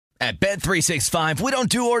At Bet365, we don't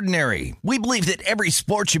do ordinary. We believe that every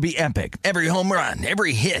sport should be epic. Every home run,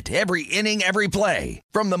 every hit, every inning, every play.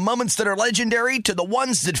 From the moments that are legendary to the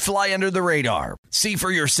ones that fly under the radar. See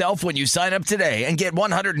for yourself when you sign up today and get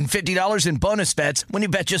 $150 in bonus bets when you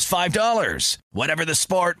bet just $5. Whatever the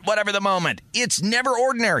sport, whatever the moment, it's never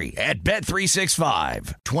ordinary at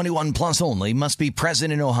Bet365. 21 plus only. Must be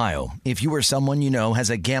present in Ohio. If you or someone you know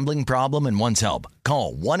has a gambling problem and wants help,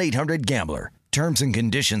 call 1-800-GAMBLER. Terms and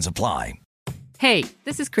conditions apply. Hey,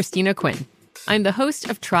 this is Christina Quinn. I'm the host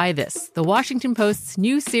of Try This, the Washington Post's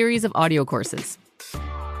new series of audio courses.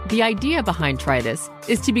 The idea behind Try This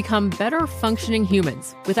is to become better functioning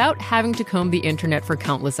humans without having to comb the internet for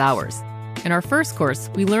countless hours. In our first course,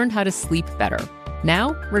 we learned how to sleep better.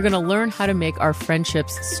 Now, we're going to learn how to make our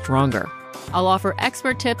friendships stronger. I'll offer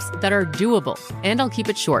expert tips that are doable, and I'll keep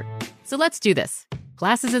it short. So let's do this.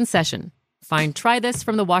 Class is in session. Find Try This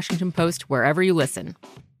from the Washington Post wherever you listen.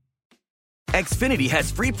 Xfinity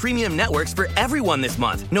has free premium networks for everyone this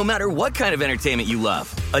month, no matter what kind of entertainment you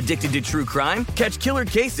love. Addicted to true crime? Catch killer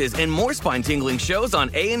cases and more spine-tingling shows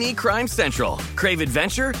on A&E Crime Central. Crave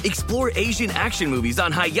adventure? Explore Asian action movies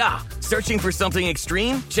on Hi-Ya. Searching for something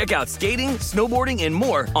extreme? Check out skating, snowboarding, and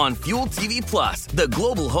more on Fuel TV Plus, the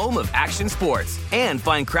global home of action sports. And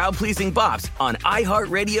find crowd-pleasing bops on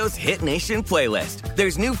iHeartRadio's Hit Nation playlist.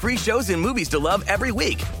 There's new free shows and movies to love every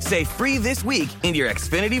week. Say free this week in your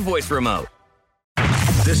Xfinity voice remote.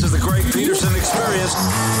 This is the Greg Peterson experience.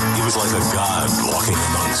 He was like a god walking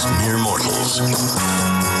amongst mere mortals.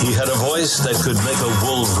 He had a voice that could make a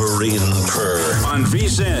wolverine purr. On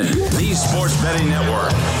VSiN, the Sports Betting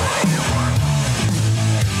Network.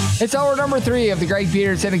 It's hour number 3 of the Greg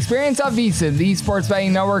Peterson experience on VSiN, the Sports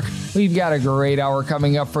Betting Network. We've got a great hour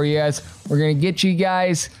coming up for you guys. We're going to get you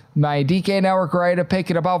guys my DK Network right to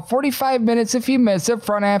pick in about 45 minutes if you miss it,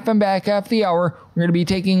 front half and back half the hour. We're going to be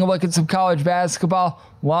taking a look at some college basketball.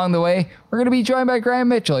 Along the way, we're going to be joined by Graham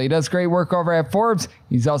Mitchell. He does great work over at Forbes.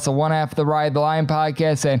 He's also one half of the Ride the Line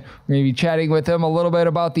podcast, and we're going to be chatting with him a little bit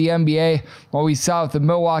about the NBA. What we saw with the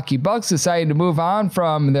Milwaukee Bucks deciding to move on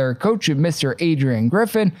from their coach, Mr. Adrian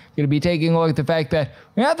Griffin. Going to be taking a look at the fact that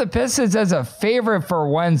we have the Pistons as a favorite for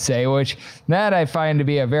Wednesday, which that I find to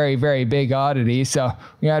be a very, very big oddity. So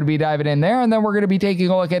we got to be diving in there, and then we're going to be taking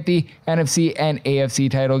a look at the NFC and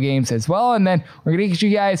AFC title games as well. And then we're going to get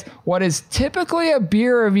you guys what is typically a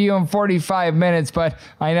beer review in 45 minutes, but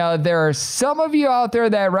I know that there are some of you out there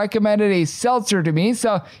that recommended a seltzer to me.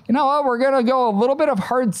 So you know what? We're going to go a little bit of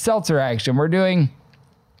hard seltzer action. We're doing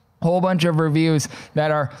whole bunch of reviews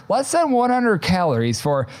that are less than 100 calories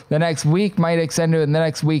for the next week, might extend to the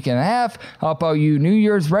next week and a half. Help out you New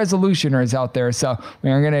Year's resolutioners out there. So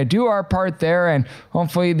we're going to do our part there, and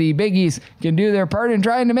hopefully the biggies can do their part in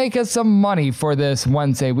trying to make us some money for this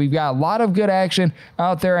Wednesday. We've got a lot of good action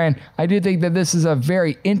out there, and I do think that this is a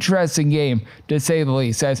very interesting game, to say the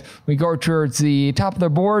least, as we go towards the top of the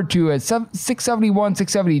board to a 671,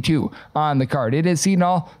 672 on the card. It is Seton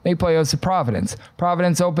Hall. They play host to Providence.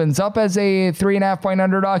 Providence opens up as a 3.5 point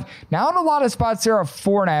underdog. Now in a lot of spots, they're a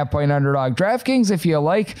 4.5 point underdog. DraftKings, if you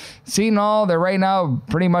like, Seton Hall, they're right now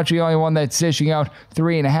pretty much the only one that's dishing out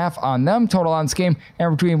 3.5 on them. Total on this game,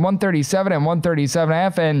 and between 137 and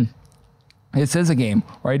 137.5, and this is a game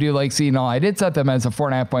where I do like Seton Hall. I did set them as a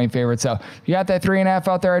 4.5 point favorite. So if you got that 3.5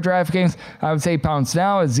 out there at DraftKings, I would say pounce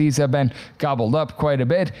now, as these have been gobbled up quite a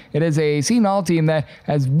bit. It is a Seton Hall team that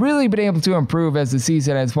has really been able to improve as the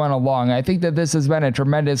season has went along. I think that this has been a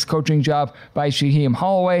tremendous coaching job by Shaheem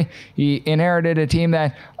Holloway. He inherited a team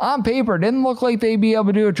that on paper didn't look like they'd be able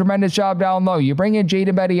to do a tremendous job down low. You bring in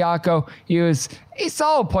Jaden Bediako. He was a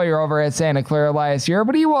solid player over at Santa Clara last year,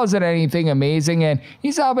 but he wasn't anything amazing, and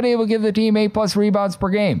he's now been able to give the team 8+ rebounds per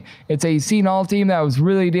game. It's a Seton Hall team that was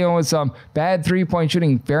really dealing with some bad three-point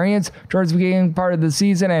shooting variance towards the beginning part of the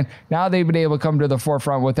season, and now they've been able to come to the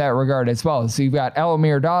forefront with that regard as well. So you've got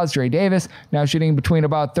Elamir Dawes, Dre Davis, now shooting between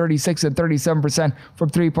about 36 and 37% from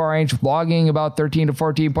three-point range, logging about 13 to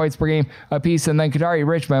 14 points per game apiece, and then Kadari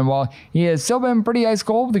Richmond, while he has still been pretty ice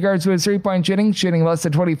cold with regards to his three-point shooting less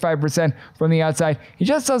than 25% from the outside. He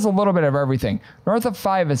just does a little bit of everything. North of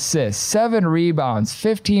 5 assists, 7 rebounds,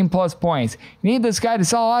 15+ points. You need this guy to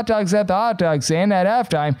sell hot dogs at the hot dog stand at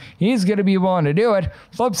halftime. He's going to be willing to do it.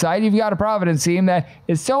 Flip side, you've got a Providence team that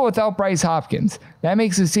is still without Bryce Hopkins. that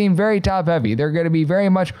makes the team very top heavy. They're going to be very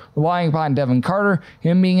much relying upon Devin Carter,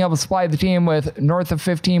 him being able to supply the team with north of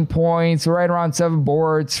 15 points, right around 7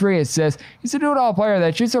 boards, 3 assists. He's a do-it-all player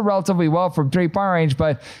that shoots it relatively well from 3-point range,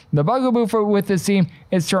 but the bugaboo with this team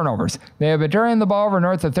is turnovers. They have been turning the ball over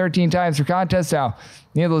north of 13 times per contest now.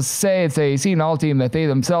 Needless to say, it's a Seton Hall team that they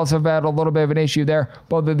themselves have had a little bit of an issue there.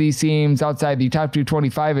 Both of these teams outside the top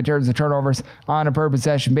 225 in terms of turnovers on a per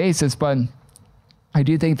possession basis, but I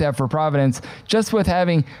do think that for Providence, just with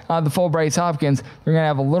having the full Bryce Hopkins, they're going to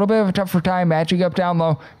have a little bit of a tougher time matching up down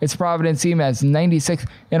low. It's Providence team as 96th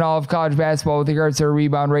in all of college basketball with regards to their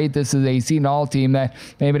rebound rate. This is a Seton Hall team that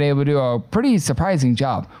they've been able to do a pretty surprising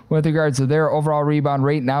job with regards to their overall rebound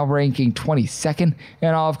rate, now ranking 22nd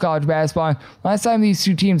in all of college basketball. Last time these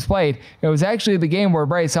two teams played, it was actually the game where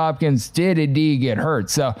Bryce Hopkins did indeed get hurt.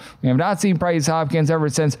 So we have not seen Bryce Hopkins ever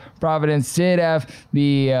since Providence did have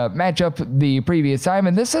the matchup the previous time,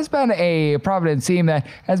 and this has been a Providence team that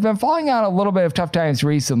has been falling on a little bit of tough times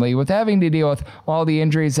recently with having to deal with all the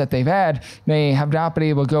injuries that they've had. They have not been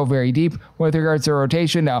able to go very deep with regards to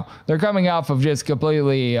rotation. Now they're coming off of just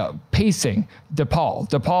completely pacing DePaul.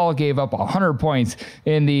 DePaul gave up 100 points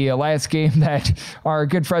in the last game that our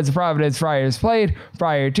good friends of Providence Friars played.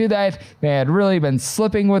 Prior to that, they had really been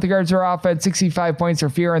slipping with regards to their offense, 65 points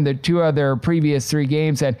or fewer in the 2 of their previous 3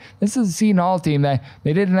 games, and this is a Seton Hall team that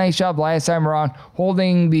they did a nice job last time around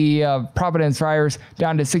holding the Providence Friars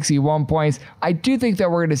down to 61 points. I do think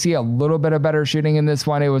that we're going to see a little bit of better shooting in this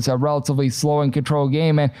one. It was a relatively slow and controlled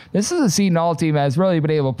game, and this is a Seton Hall team that has really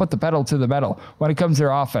been able to put the pedal to the metal when it comes to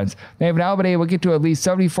their offense. They have now been able to get to at least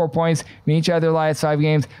 74 points in each of their last 5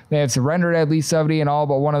 games. They have surrendered at least 70 in all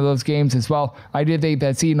but one of those games as well. I do think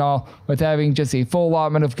that Seton Hall, with having just a full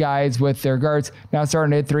allotment of guys with their guards now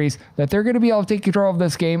starting to hit threes, that they're going to be able to take control of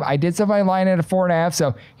this game. I did set my line at a 4.5,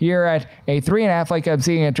 so here at a 3.5, like I'm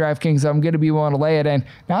seeing at DraftKings, I'm going to be willing to lay it in.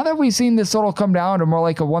 Now that we've seen this total come down to more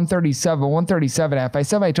like a 137.5, I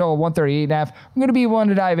set my total 138.5. I'm going to be willing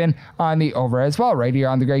to dive in on the over as well, right here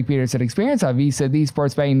on the Greg Peterson Experience on VSiN, the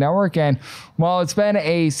Sports Betting Network. And while it's been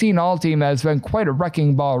a Seton Hall team that has been quite a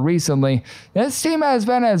wrecking ball recently, this team has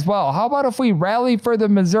been as well. How about if we rally for the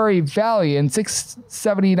Missouri Valley in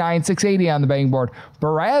 679, 680 on the betting board?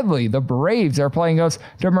 Bradley, the Braves, are playing us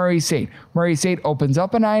to Murray State. Murray State opens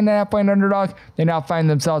up a 9.5-point underdog. They now find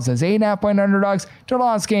themselves as 8.5-point underdogs. Total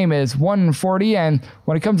on this game is 140, and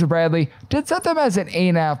when it comes to Bradley, did set them as an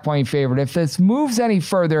 8.5-point favorite. If this moves any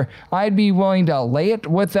further, I'd be willing to lay it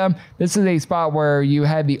with them. This is a spot where you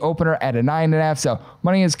had the opener at a 9.5, so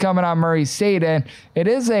money is coming on Murray State, and it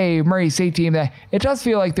is a Murray State team that it does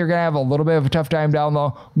feel like they're going to have a little bit of a tough time down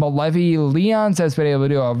low. Malevy Leons has been able to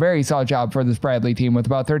do a very solid job for this Bradley team with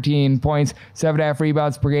about 13 points, 7.5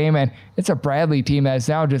 rebounds per game, and it's a Bradley team that's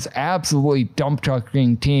now just absolutely dump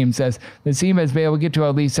trucking teams, as the team has been able to get to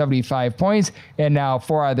at least 75 points in now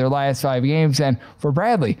 4 out of their last 5 games. And for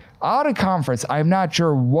Bradley, out of conference, I'm not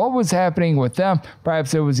sure what was happening with them.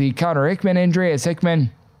 Perhaps it was the Connor Hickman injury, as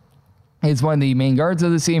Hickman is one of the main guards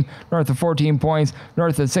of the team, north of 14 points,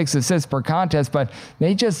 north of 6 assists per contest, but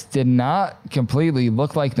they just did not completely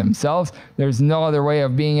look like themselves. There's no other way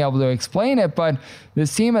of being able to explain it, but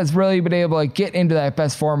this team has really been able to get into that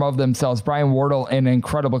best form of themselves. Brian Wardle, an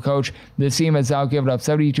incredible coach. This team has now given up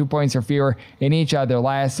 72 points or fewer in each of their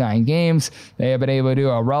last 9 games. They have been able to do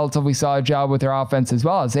a relatively solid job with their offense as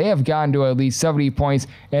well, as they have gotten to at least 70 points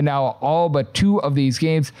in now all but 2 of these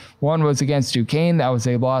games. One was against Duquesne. That was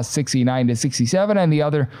a loss 69-67, and the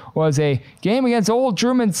other was a game against Old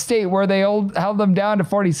Truman State where they held them down to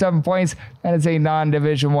 47 points. That is a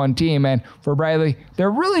non-Division I team, and for Bradley, they're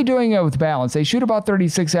really doing it with balance. They shoot about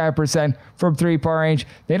 36% from 3-point range.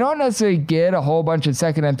 They don't necessarily get a whole bunch of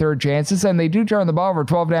second and third chances, and they do turn the ball over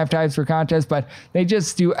 12.5 times per contest, but they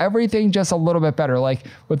just do everything just a little bit better. Like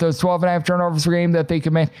with those 12.5 turnovers per game that they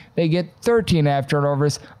commit, they get 13.5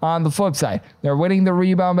 turnovers on the flip side. They're winning the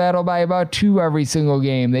rebound battle by about 2 every single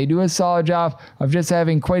game. They do a solid job of just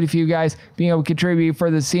having quite a few guys being able to contribute for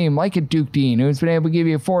this team, like a Duke Dean, who's been able to give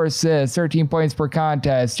you 4 assists, 13 points per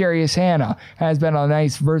contest. Darius Hanna has been a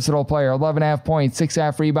nice, versatile player, 11.5 points,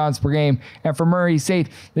 6.5 rebounds per game. And for Murray State,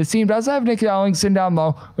 this team does have Nick Ellingson down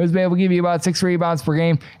low, who's been able to give you about 6 rebounds per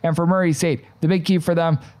game. And for Murray State, the big key for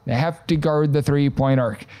them, they have to guard the 3-point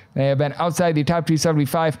arc. They have been outside the top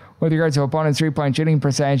 275 with regards to opponents' 3-point shooting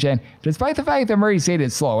percentage, and despite the fact that Murray State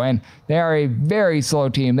is slow, and they are a very slow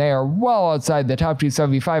team, they are well outside the top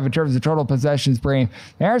 275 in terms of total possessions per game.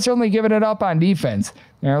 They are certainly giving it up on defense.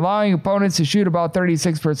 They're allowing opponents to shoot about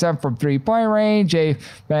 36% from 3-point range.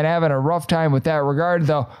 They've been having a rough time with that regard,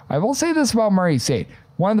 though I will say this about Murray State.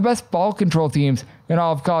 One of the best ball control teams in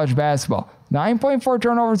all of college basketball. 9.4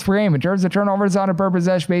 turnovers per game. In terms of turnovers on a per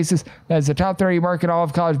possession basis, that's the top 30 mark in all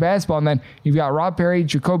of college basketball. And then you've got Rob Perry,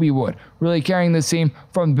 Jacoby Wood, really carrying this team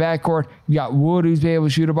from the backcourt. You got Wood, who's been able to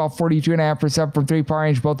shoot about 42.5% from three-point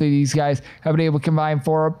range. Both of these guys have been able to combine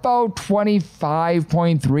for about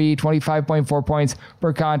 25.3, 25.4 points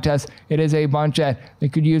per contest. It is a bunch that they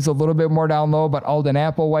could use a little bit more down low, but Alden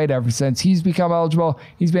Applewhite, ever since he's become eligible,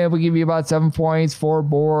 he's been able to give you about 7 points, 4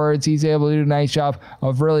 boards. He's able to do a nice job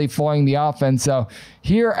of really flowing the offense. So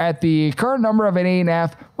here at the current number of an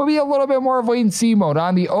 8.5, will be a little bit more of wait and see mode.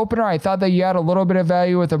 On the opener, I thought that you had a little bit of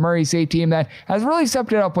value with the Murray State team that has really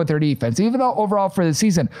stepped it up with their defense. Even though overall for the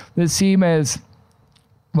season, this team is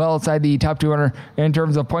well outside the top 200 in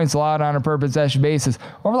terms of points allowed on a per possession basis.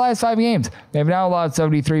 Over the last 5 games, they've now allowed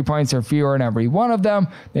 73 points or fewer in every one of them.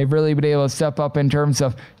 They've really been able to step up in terms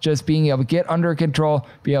of just being able to get under control,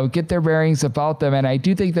 be able to get their bearings about them. And I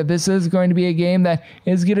do think that this is going to be a game that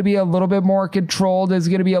is going to be a little bit more controlled, is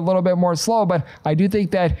going to be a little bit more slow, but I do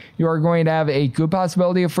think that you are going to have a good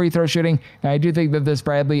possibility of free throw shooting. And I do think that this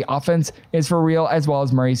Bradley offense is for real, as well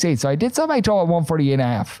as Murray State. So I did set my total at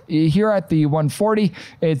 148.5. Here at the 140,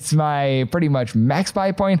 it's my pretty much max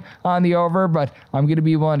buy point on the over, but I'm going to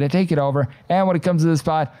be willing to take it over. And when it comes to the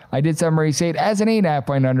spot, I did set Murray State as an 8.5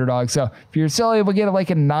 point underdog. So if you're still able to get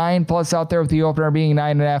like a 9+ out there with the opener being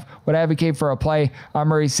 9.5, would advocate for a play on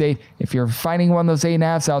Murray State. If you're finding one of those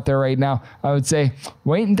 8.5s out there right now, I would say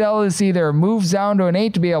wait until this either moves down to an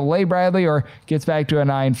 8 to be able to lay Bradley or gets back to a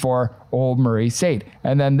 9 for Old Murray State.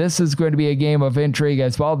 And then this is going to be a game of intrigue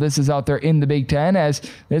as well. This is out there in the Big Ten, as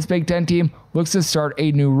this Big Ten team looks to start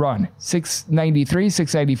a new run. 693,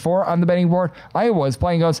 694 on the betting board. Iowa is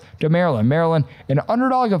playing us to Maryland. Maryland, an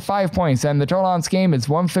underdog of 5 points, and the total on this game is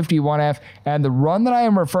 151.5. And the run that I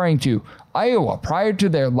am referring to, Iowa, prior to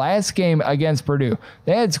their last game against Purdue,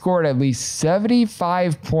 they had scored at least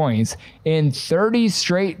 75 points in 30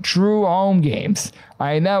 straight true home games.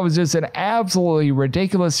 That was just an absolutely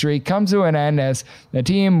ridiculous streak. Comes to an end as the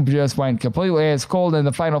team just went completely as cold in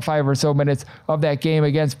the final 5 or so minutes of that game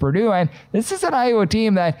against Purdue. And this is an Iowa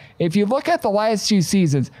team that, if you look at the last 2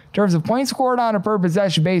 seasons, in terms of points scored on a per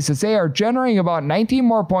possession basis, they are generating about 19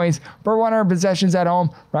 more points per 100 possessions at home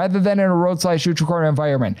rather than in a road/neutral-court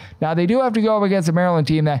environment. Now, they do have to go up against a Maryland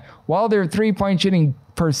team that, while their 3-point shooting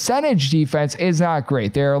percentage defense is not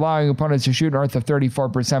great, they're allowing opponents to shoot north of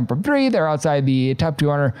 34% from 3. They're outside the top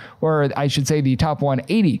 200, or I should say the top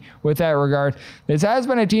 180 with that regard. This has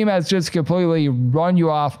been a team that's just completely run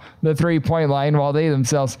you off the 3-point line, while they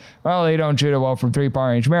themselves, well, they don't shoot it well from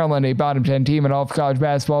 3-point range. Maryland, a bottom 10 team in all of college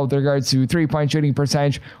basketball with regards to 3-point shooting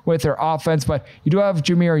percentage with their offense, but you do have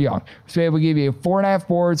Jameer Young, who's able to give you 4.5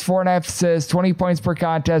 boards, 4.5 assists, 20 points per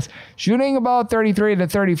contest, shooting about 33 to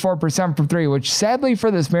 34% from 3, which sadly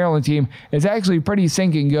for this Maryland team is actually pretty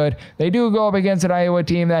sinking good. They do go up against an Iowa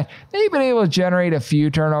team that they've been able to generate a few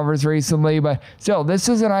turnovers recently, but still, this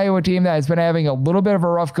is an Iowa team that has been having a little bit of a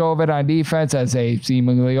rough go of it on defense, as they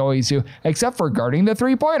seemingly always do, except for guarding the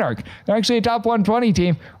 3-point arc. They're actually a top 120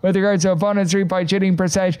 team with regards to opponents' 3-point shooting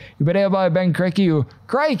percentage. You've been able to have Ben Krikke, who,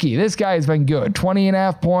 crikey, this guy has been good.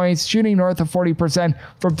 20.5 points, shooting north of 40%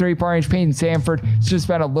 from 3-point range. Peyton Sanford has just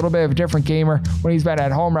been a little bit of a different gamer when he's been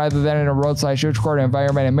at home rather than in a road/neutral-court environment.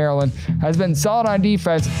 And Maryland has been solid on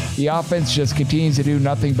defense. The offense just continues to do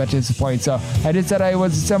nothing but disappoint. So I did say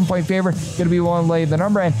Iowa's a 7-point favorite. Going to be willing to lay the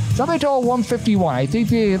number, and somebody told 151. I think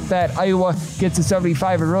that Iowa gets to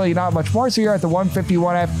 75 and really not much more. So you're at the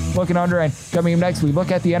 151F looking under. And coming up next, we look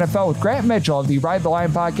at the NFL with Grant Mitchell of the Ride the Line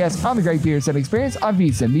podcast on the Greg Peterson Experience on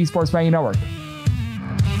VSiN, the Sports Betting Network.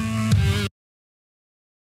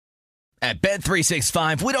 At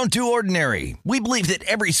Bet365, we don't do ordinary. We believe that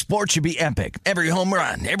every sport should be epic. Every home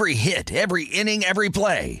run, every hit, every inning, every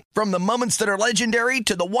play. From the moments that are legendary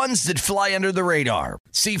to the ones that fly under the radar.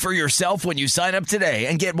 See for yourself when you sign up today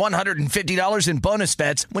and get $150 in bonus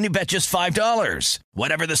bets when you bet just $5.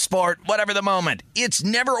 Whatever the sport, whatever the moment, it's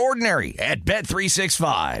never ordinary at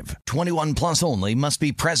Bet365. 21 plus only. Must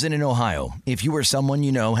be present in Ohio. If you or someone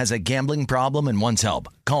you know has a gambling problem and wants help,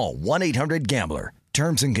 call 1-800-GAMBLER.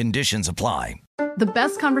 Terms and conditions apply. The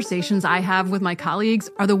best conversations I have with my colleagues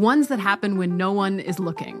are the ones that happen when no one is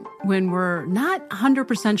looking, when we're not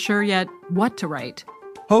 100% sure yet what to write.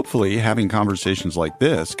 Hopefully, having conversations like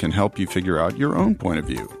this can help you figure out your own point of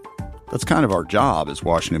view. That's kind of our job as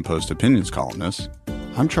Washington Post opinions columnists.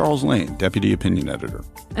 I'm Charles Lane, Deputy Opinion Editor.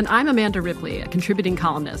 And I'm Amanda Ripley, a contributing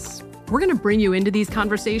columnist. We're going to bring you into these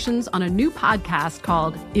conversations on a new podcast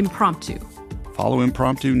called Impromptu. Follow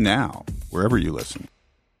Impromptu now, wherever you listen.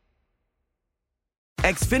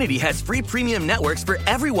 Xfinity has free premium networks for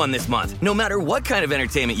everyone this month, no matter what kind of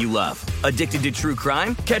entertainment you love. Addicted to true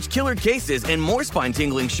crime? Catch killer cases and more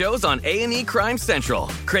spine-tingling shows on A&E Crime Central.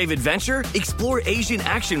 Crave adventure? Explore Asian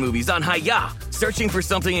action movies on Hi-Ya. Searching for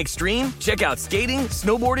something extreme? Check out skating,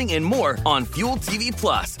 snowboarding, and more on Fuel TV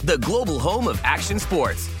Plus, the global home of action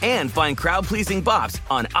sports. And find crowd-pleasing bops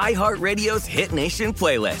on iHeartRadio's Hit Nation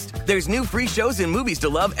playlist. There's new free shows and movies to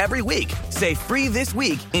love every week. Say free this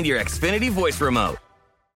week in your Xfinity voice remote.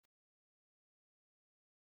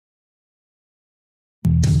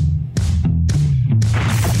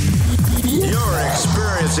 You're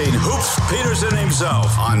experiencing Hoops Peterson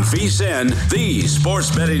himself on VSiN, the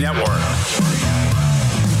Sports Betting Network.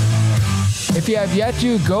 If you have yet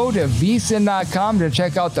to, go to vsin.com to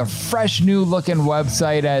check out the fresh new looking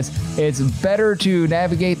website, as it's better to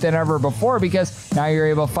navigate than ever before, because now you're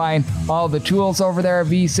able to find all the tools over there at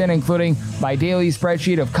vsin, including my daily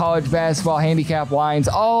spreadsheet of college basketball handicap lines,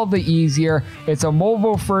 all the easier. It's a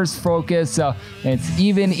mobile first focus, so it's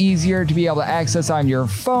even easier to be able to access on your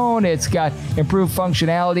phone. It's got improved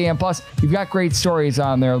functionality, and plus you've got great stories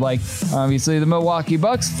on there, like obviously the Milwaukee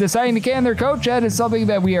Bucks deciding to can their coach. That is something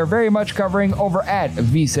that we are very much covering over at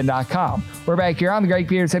vsin.com. We're back here on the Greg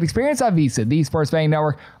Peterson Experience on VSiN, the Sports Betting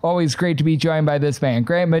Network. Always great to be joined by this man,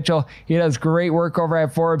 Grant Mitchell. He does great work over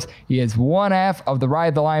at Forbes. He is one half of the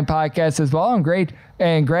Ride the Line podcast as well.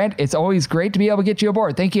 And Grant, it's always great to be able to get you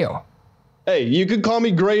aboard. Thank you. Hey, you can call me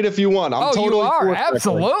Great if you want. I'm totally you are.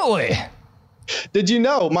 Absolutely. Did you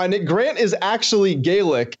know my Grant is actually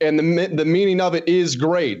Gaelic, and the meaning of it is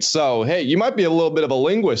great. So, hey, you might be a little bit of a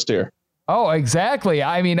linguist here. Oh, exactly.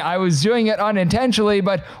 I mean, I was doing it unintentionally,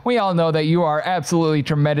 but we all know that you are absolutely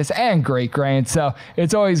tremendous and great, Grant. So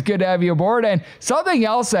it's always good to have you aboard. And something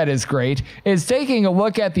else that is great is taking a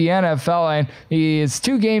look at the NFL and these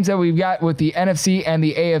two games that we've got with the NFC and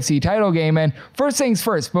the AFC title game. And first things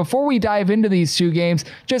first, before we dive into these two games,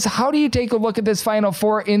 just how do you take a look at this Final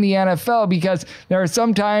Four in the NFL? Because there are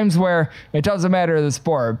some times where it doesn't matter the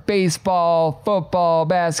sport, baseball, football,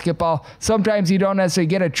 basketball. Sometimes you don't necessarily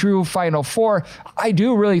get a true Final Four. I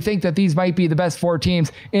do really think that these might be the best four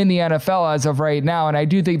teams in the NFL as of right now, and I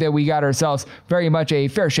do think that we got ourselves very much a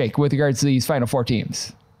fair shake with regards to these Final Four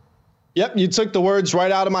teams. Yep, you took the words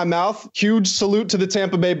right out of my mouth. Huge salute to the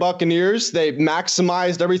Tampa Bay Buccaneers. They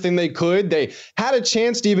maximized everything they could. They had a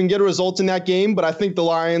chance to even get a result in that game, but I think the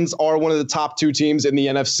Lions are one of the top two teams in the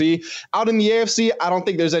NFC. Out in the AFC, I don't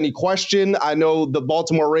think there's any question. I know the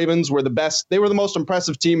Baltimore Ravens were the best. They were the most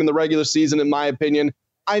impressive team in the regular season, in my opinion.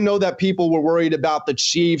 I know that people were worried about the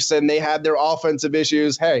Chiefs and they had their offensive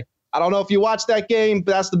issues. Hey, I don't know if you watched that game,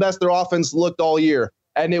 but that's the best their offense looked all year.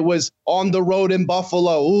 And it was on the road in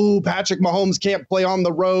Buffalo. Ooh, Patrick Mahomes can't play on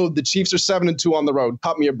the road. The Chiefs are 7-2 on the road.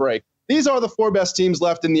 Cut me a break. These are the four best teams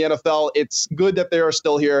left in the NFL. It's good that they are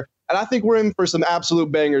still here. And I think we're in for some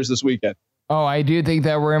absolute bangers this weekend. Oh, I do think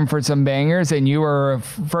that we're in for some bangers, and you were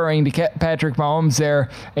referring to Patrick Mahomes there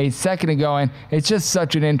a second ago, and it's just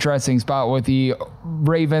such an interesting spot with the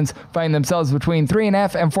Ravens find themselves between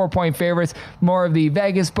 3.5 and 4-point favorites. More of the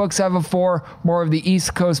Vegas books have a 4, more of the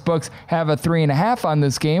East Coast books have a 3.5 on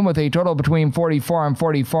this game, with a total between 44 and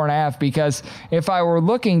 44.5, because if I were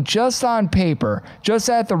looking just on paper, just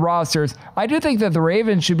at the rosters, I do think that the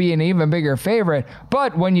Ravens should be an even bigger favorite,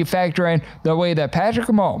 but when you factor in the way that Patrick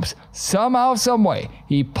Mahomes somehow, some way,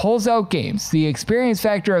 he pulls out games, the experience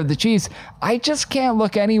factor of the Chiefs, I just can't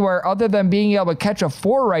look anywhere other than being able to catch a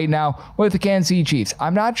 4 right now with the Kansas City Chiefs.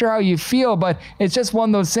 I'm not sure how you feel, but it's just one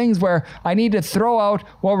of those things where I need to throw out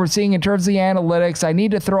what we're seeing in terms of the analytics. I need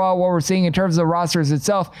to throw out what we're seeing in terms of the rosters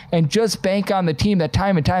itself and just bank on the team that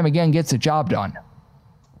time and time again gets the job done.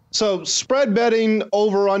 So spread betting,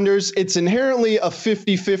 over-unders, it's inherently a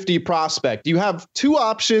 50-50 prospect. You have two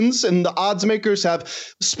options, and the odds makers have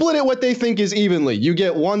split it what they think is evenly. You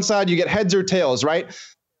get one side, you get heads or tails, right?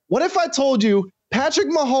 What if I told you Patrick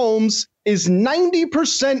Mahomes is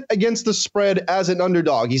 90% against the spread as an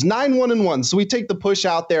underdog? He's 9-1-1, so we take the push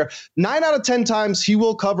out there. 9 out of 10 times he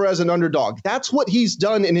will cover as an underdog. That's what he's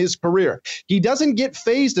done in his career. He doesn't get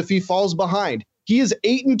phased if he falls behind. He is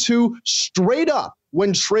 8-2 straight up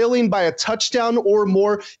when trailing by a touchdown or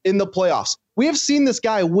more in the playoffs. We have seen this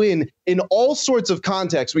guy win in all sorts of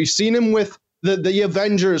contexts. We've seen him with the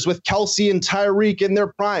Avengers, with Kelsey and Tyreek in their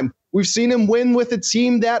prime. We've seen him win with a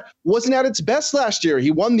team that wasn't at its best last year.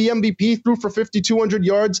 He won the MVP, threw for 5,200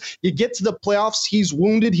 yards. You get to the playoffs, he's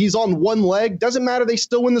wounded, he's on one leg. Doesn't matter, they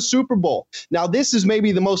still win the Super Bowl. Now, this is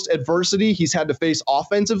maybe the most adversity he's had to face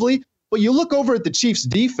offensively, but you look over at the Chiefs'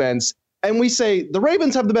 defense, and we say the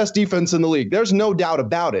Ravens have the best defense in the league. There's no doubt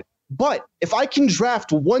about it. But if I can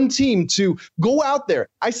draft one team to go out there,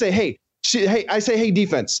 I say, hey, Hey,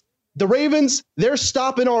 defense. The Ravens, they're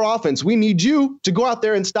stopping our offense. We need you to go out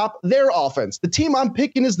there and stop their offense. The team I'm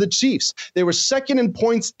picking is the Chiefs. They were second in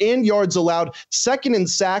points and yards allowed, second in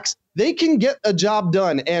sacks. They can get a job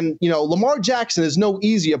done. And, Lamar Jackson is no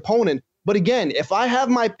easy opponent. But again, if I have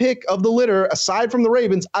my pick of the litter, aside from the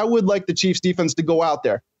Ravens, I would like the Chiefs defense to go out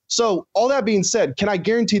there. So all that being said, can I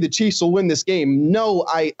guarantee the Chiefs will win this game? No,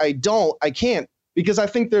 I don't. I can't. Because I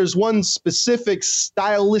think there's one specific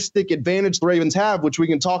stylistic advantage the Ravens have, which we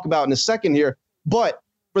can talk about in a second here. But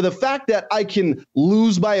for the fact that I can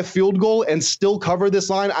lose by a field goal and still cover this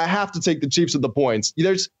line, I have to take the Chiefs with the points.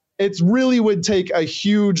 It really would take a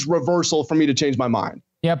huge reversal for me to change my mind.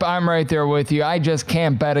 Yep, I'm right there with you. I just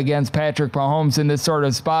can't bet against Patrick Mahomes in this sort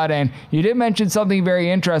of spot. And you did mention something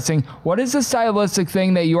very interesting. What is the stylistic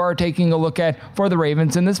thing that you are taking a look at for the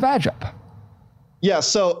Ravens in this matchup? Yeah,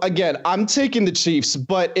 so again, I'm taking the Chiefs,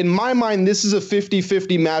 but in my mind, this is a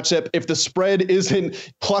 50-50 matchup. If the spread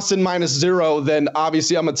isn't plus and minus 0, then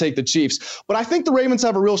obviously I'm going to take the Chiefs. But I think the Ravens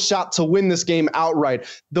have a real shot to win this game outright.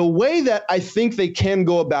 The way that I think they can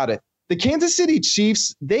go about it, the Kansas City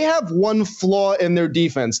Chiefs, they have one flaw in their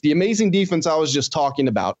defense, the amazing defense I was just talking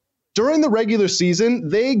about. During the regular season,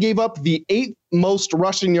 they gave up the 8th most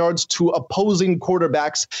rushing yards to opposing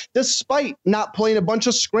quarterbacks, despite not playing a bunch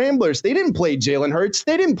of scramblers. They didn't play Jalen Hurts.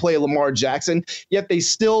 They didn't play Lamar Jackson, yet they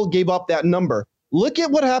still gave up that number. Look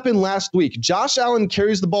at what happened last week. Josh Allen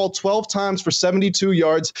carries the ball 12 times for 72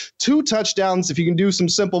 yards, 2 touchdowns. If you can do some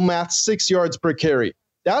simple math, 6 yards per carry.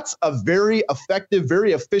 That's a very effective,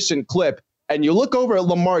 very efficient clip. And you look over at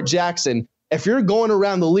Lamar Jackson. If you're going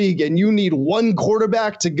around the league and you need one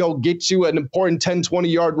quarterback to go get you an important 10,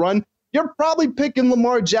 20-yard run, you're probably picking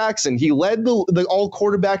Lamar Jackson. He led the all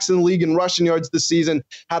quarterbacks in the league in rushing yards this season,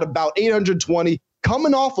 had about 820,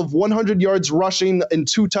 coming off of 100 yards rushing and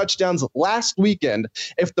 2 touchdowns last weekend.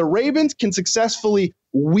 If the Ravens can successfully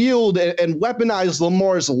wield and weaponize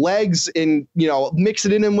Lamar's legs and, mix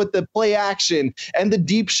it in with the play action and the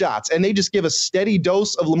deep shots, and they just give a steady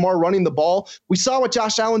dose of Lamar running the ball. We saw what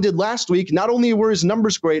Josh Allen did last week. Not only were his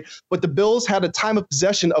numbers great, but the Bills had a time of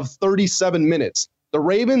possession of 37 minutes. The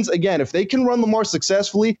Ravens, again, if they can run Lamar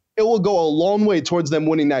successfully, it will go a long way towards them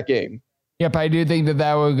winning that game. Yep, I do think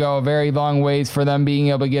that would go a very long ways for them being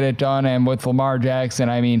able to get it done. And with Lamar Jackson,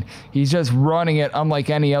 I mean, he's just running it unlike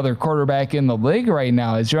any other quarterback in the league right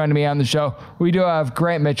now. As joining me on the show, we do have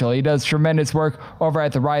Grant Mitchell. He does tremendous work over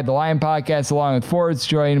at the Ride the Line podcast, along with Ford's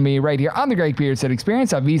joining me right here on the Greg Peterson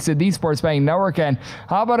Experience on VSiN, the Sports Betting Network. And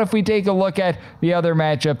how about if we take a look at the other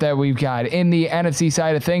matchup that we've got in the NFC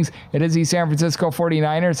side of things? It is the San Francisco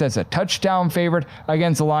 49ers as a touchdown favorite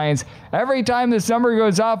against the Lions. Every time this number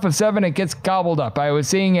goes off of 7, it gets gobbled up. I was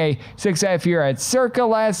seeing a 6.5 here at Circa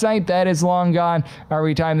last night. That is long gone.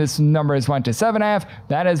 Every time this number has went to 7.5,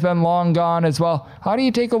 that has been long gone as well. How do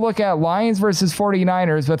you take a look at Lions versus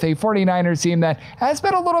 49ers with a 49ers team that has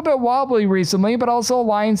been a little bit wobbly recently, but also a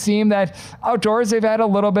Lions team that outdoors they've had a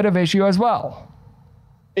little bit of issue as well?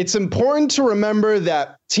 It's important to remember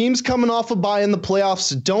that teams coming off a bye in the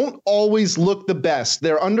playoffs don't always look the best.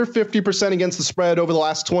 They're under 50% against the spread over the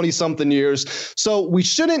last 20-something years. So we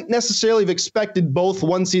shouldn't necessarily have expected both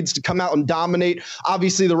one seeds to come out and dominate.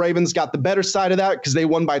 Obviously, the Ravens got the better side of that because they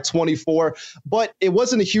won by 24. But it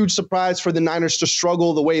wasn't a huge surprise for the Niners to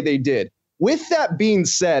struggle the way they did. With that being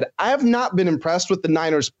said, I have not been impressed with the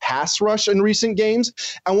Niners' pass rush in recent games.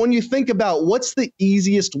 And when you think about what's the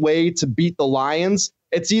easiest way to beat the Lions,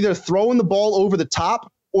 it's either throwing the ball over the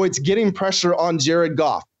top or it's getting pressure on Jared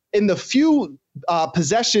Goff. In the few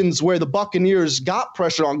possessions where the Buccaneers got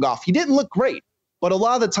pressure on Goff, he didn't look great. But a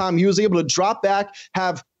lot of the time he was able to drop back,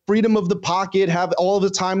 have freedom of the pocket, have all of the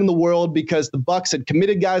time in the world because the Bucs had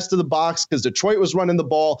committed guys to the box because Detroit was running the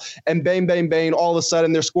ball, and bang, bang, bang, all of a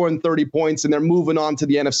sudden they're scoring 30 points and they're moving on to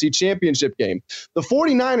the NFC Championship game. The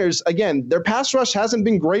 49ers, again, their pass rush hasn't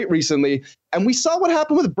been great recently, and we saw what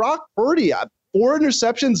happened with Brock Purdy. 4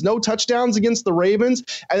 interceptions, no touchdowns against the Ravens.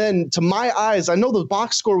 And then to my eyes, I know the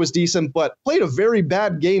box score was decent, but played a very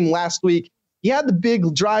bad game last week. He had the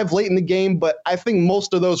big drive late in the game, but I think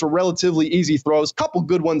most of those were relatively easy throws, couple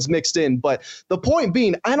good ones mixed in. But the point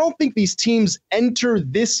being, I don't think these teams enter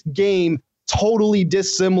this game totally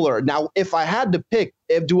dissimilar. Now, if I had to pick,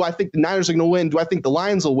 do I think the Niners are going to win? Do I think the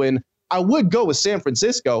Lions will win? I would go with San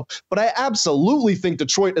Francisco, but I absolutely think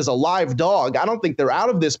Detroit is a live dog. I don't think they're out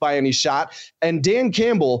of this by any shot. And Dan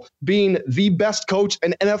Campbell, being the best coach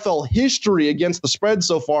in NFL history against the spread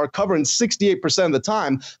so far, covering 68% of the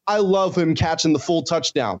time, I love him catching the full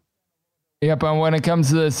touchdown. Yep, and when it comes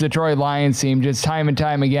to this Detroit Lions team, just time and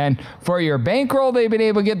time again, for your bankroll, they've been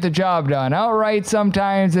able to get the job done. Outright,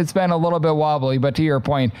 sometimes it's been a little bit wobbly, but to your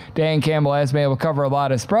point, Dan Campbell has been able to cover a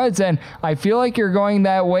lot of spreads, and I feel like you're going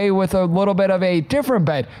that way with a little bit of a different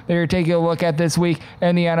bet that you're taking a look at this week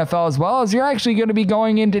in the NFL, as well as you're actually going to be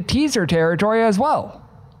going into teaser territory as well.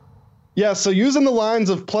 Yeah, so using the lines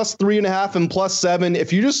of +3.5 and +7,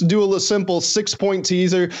 if you just do a simple 6-point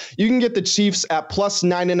teaser, you can get the Chiefs at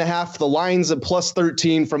 +9.5, the Lions at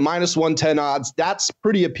 +13 for -110 odds. That's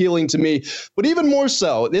pretty appealing to me. But even more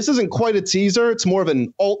so, this isn't quite a teaser. It's more of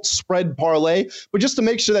an alt spread parlay. But just to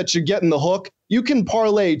make sure that you're getting the hook, you can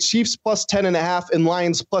parlay Chiefs +10.5 and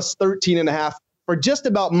Lions +13.5 for just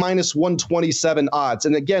about -127 odds.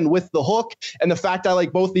 And again, with the hook and the fact I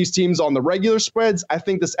like both these teams on the regular spreads, I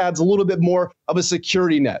think this adds a little bit more of a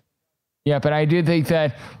security net. Yep, and I do think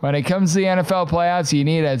that when it comes to the NFL playoffs, you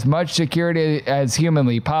need as much security as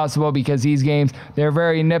humanly possible because these games, they're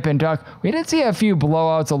very nip and tuck. We did see a few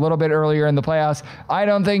blowouts a little bit earlier in the playoffs. I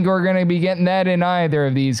don't think we're going to be getting that in either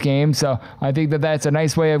of these games, so I think that that's a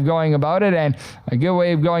nice way of going about it, and a good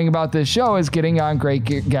way of going about this show is getting on great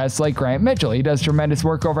guests like Grant Mitchell. He does tremendous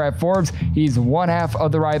work over at Forbes. He's one half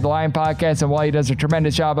of the Ride the Line podcast, and while he does a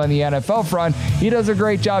tremendous job on the NFL front, he does a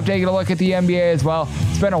great job taking a look at the NBA as well.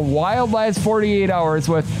 It's been a wild last 48 hours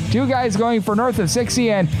with two guys going for north of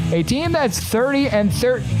 60 and a team that's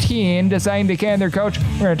 30-13 deciding to can their coach.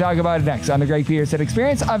 We're going to talk about it next on the Greg Peterson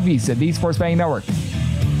Experience on VSiN, the Sports Betting Network.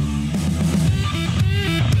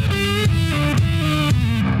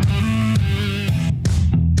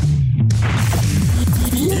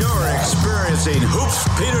 You're experiencing Hoops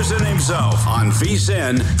Peterson himself on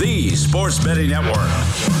VSiN, the Sports Betting Network.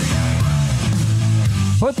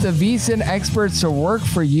 Put the VSiN experts to work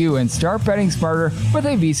for you and start betting smarter with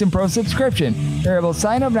a VSiN Pro subscription. You're able to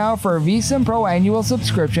sign up now for a VSiN Pro annual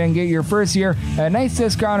subscription and get your first year at a nice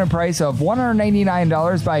discounted price of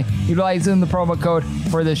 $199 by utilizing the promo code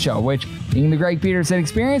for the show, which, being the Greg Peterson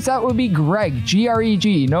Experience, that would be Greg,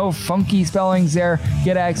 G-R-E-G. No funky spellings there.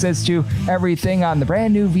 Get access to everything on the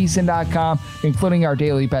brand new VSiN.com, including our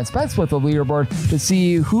daily best bets with a leaderboard to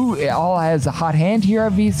see who all has a hot hand here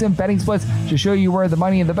at VSiN, betting splits to show you where the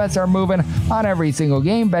money and the bets are moving on every single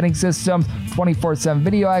game, betting systems, 24/7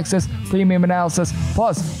 video access, premium analysis,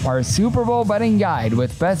 plus our Super Bowl betting guide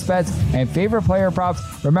with best bets and favorite player props.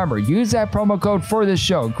 Remember, use that promo code for this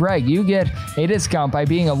show. Greg, you get a discount by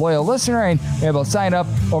being a loyal listener and be able to sign up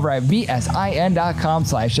over at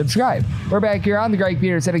vsin.com/subscribe. We're back here on the Greg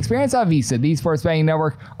Peterson Experience on VSiN, the Sports Betting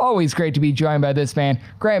Network. Always great to be joined by this man,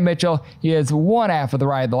 Grant Mitchell. He is one half of the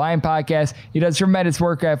Ride the Line podcast. He does tremendous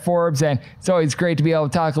work at Forbes, and it's always great to be able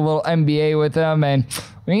to talk a little NBA with him. And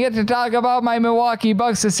we get to talk about my Milwaukee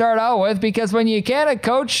Bucks to start out with, because when you can't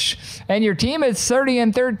coach and your team is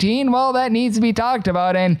 30-13, well, that needs to be talked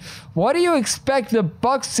about. And what do you expect the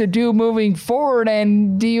Bucks to do moving forward?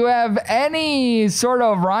 And do you have any sort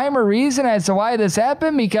of rhyme or reason as to why this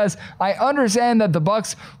happened? Because I understand that the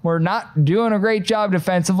Bucks were not doing a great job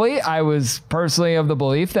defensively. I was personally of the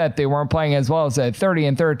belief that they weren't playing as well as a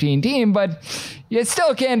 30-13 team, but you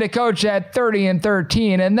still can't coach at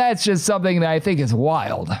 30-13, and that's just something that I think is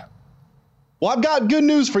wild. Well, I've got good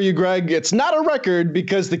news for you, Greg. It's not a record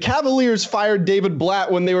because the Cavaliers fired David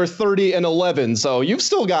Blatt when they were 30-11. So you've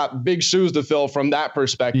still got big shoes to fill from that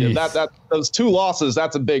perspective. Yes. That those two losses,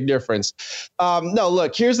 that's a big difference. No,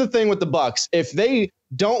 look, here's the thing with the Bucks. If they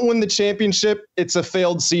don't win the championship, it's a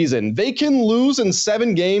failed season. They can lose in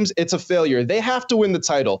 7 games. It's a failure. They have to win the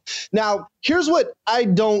title. Now, here's what I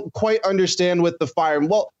don't quite understand with the Fire.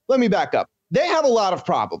 Well, let me back up. They have a lot of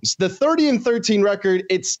problems. The 30-13 record,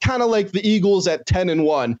 it's kind of like the Eagles at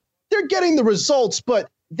 10-1. They're getting the results, but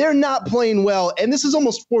they're not playing well. And this is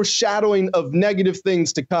almost foreshadowing of negative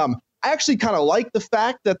things to come. I actually kind of like the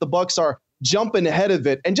fact that the Bucks are jumping ahead of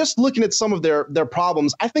it. And just looking at some of their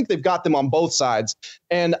problems, I think they've got them on both sides.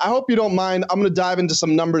 And I hope you don't mind. I'm going to dive into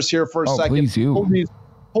some numbers here for a second. Please do.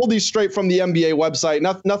 Hold these straight from the NBA website.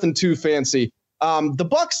 Nothing too fancy. The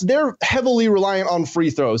Bucks, they're heavily reliant on free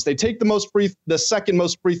throws. They take the second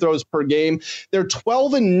most free throws per game. They're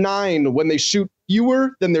 12-9 when they shoot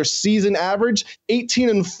fewer than their season average,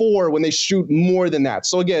 18-4 when they shoot more than that.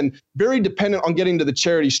 So again, very dependent on getting to the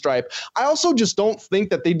charity stripe. I also just don't think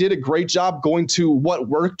that they did a great job going to what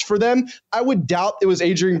worked for them. I would doubt it was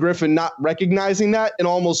Adrian Griffin not recognizing that, and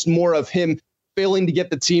almost more of him failing to get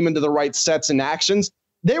the team into the right sets and actions.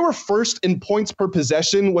 They were first in points per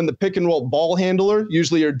possession when the pick and roll ball handler,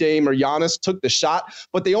 usually your Dame or Giannis, took the shot,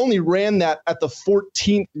 but they only ran that at the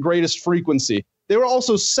 14th greatest frequency. They were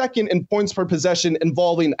also second in points per possession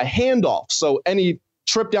involving a handoff. So any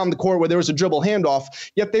trip down the court where there was a dribble handoff,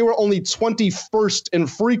 yet they were only 21st in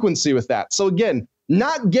frequency with that. So again,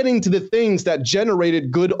 not getting to the things that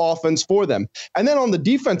generated good offense for them. And then on the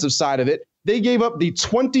defensive side of it, they gave up the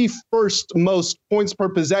 21st most points per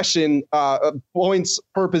possession.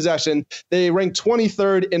 They ranked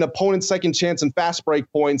 23rd in opponent's second chance and fast break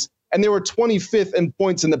points, and they were 25th in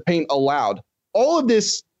points in the paint allowed. All of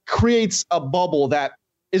this creates a bubble that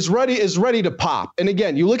is ready to pop. And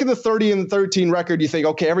again, you look at the 30-13 record, you think,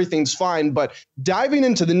 okay, everything's fine. But diving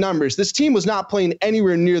into the numbers, this team was not playing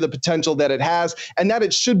anywhere near the potential that it has and that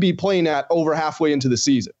it should be playing at over halfway into the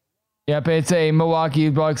season. Yep, it's a Milwaukee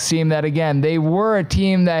Bucks team that, again, they were a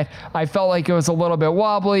team that I felt like it was a little bit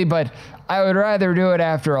wobbly, but I would rather do it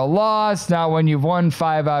after a loss, not when you've won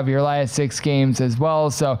 5 out of your last 6 games as well.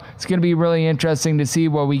 So it's going to be really interesting to see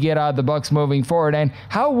what we get out of the Bucks moving forward. And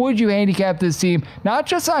how would you handicap this team, not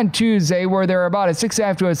just on Tuesday, where they're about a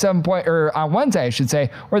 6.5 to a 7 point, or on Wednesday, I should say,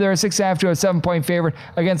 where they're a 6.5 to a 7 point favorite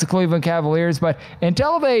against the Cleveland Cavaliers, but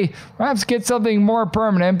until they perhaps get something more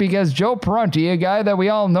permanent, because Joe Prunty, a guy that we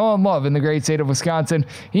all know and love in the great state of Wisconsin,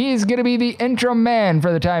 he's going to be the interim man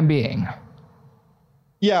for the time being.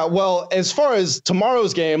 Yeah, well, as far as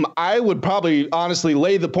tomorrow's game, I would probably honestly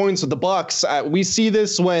lay the points with the Bucks. We see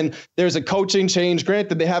this when there's a coaching change.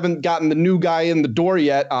 Granted, they haven't gotten the new guy in the door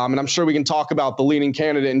yet, and I'm sure we can talk about the leading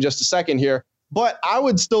candidate in just a second here. But I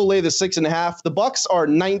would still lay the 6.5. The Bucks are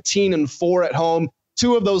 19-4 at home.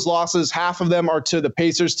 2 of those losses, half of them are to the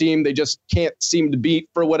Pacers team. They just can't seem to beat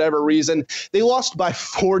for whatever reason. They lost by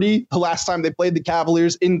 40 the last time they played the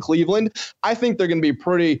Cavaliers in Cleveland. I think they're going to be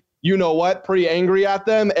pretty angry at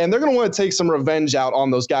them, and they're going to want to take some revenge out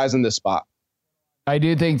on those guys in this spot. I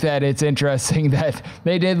do think that it's interesting that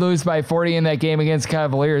they did lose by 40 in that game against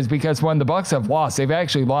Cavaliers, because when the Bucks have lost, they've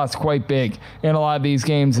actually lost quite big in a lot of these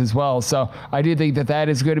games as well. So I do think that that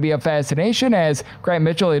is going to be a fascination, as Grant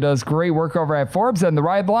Mitchell, he does great work over at Forbes, and the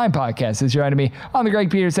Ride the Line podcast is joining me on the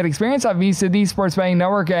Greg Peterson Experience on Visa, the Sports Betting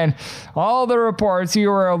Network. And all the reports, you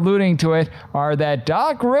were alluding to it, are that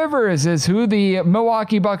Doc Rivers is who the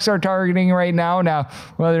Milwaukee Bucks are targeting right now. Now,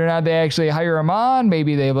 whether or not they actually hire him on,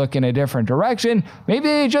 maybe they look in a different direction. Maybe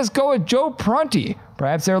they just go with Joe Prunty.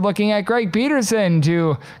 Perhaps they're looking at Greg Peterson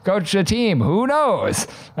to coach the team. Who knows?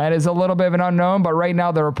 That is a little bit of an unknown, but right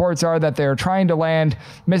now the reports are that they're trying to land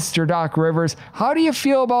Mr. Doc Rivers. How do you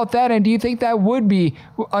feel about that, and do you think that would be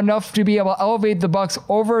enough to be able to elevate the Bucks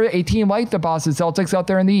over a team like the Boston Celtics out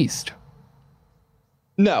there in the East?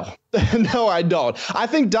 No, I don't. I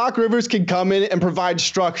think Doc Rivers can come in and provide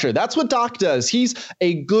structure. That's what Doc does. He's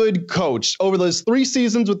a good coach. Over those 3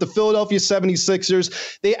 seasons with the Philadelphia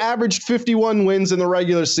 76ers, they averaged 51 wins in the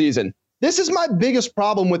regular season. This is my biggest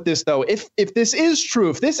problem with this, though. If this is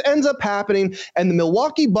true, if this ends up happening and the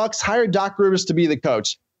Milwaukee Bucks hired Doc Rivers to be the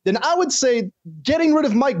coach, then I would say getting rid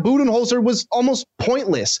of Mike Budenholzer was almost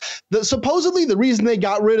pointless. Supposedly, the reason they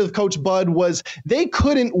got rid of Coach Bud was they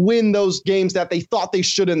couldn't win those games that they thought they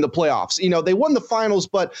should in the playoffs. You know, they won the finals,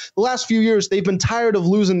 but the last few years, they've been tired of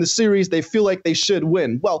losing the series they feel like they should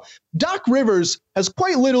win. Well, Doc Rivers has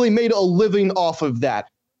quite literally made a living off of that.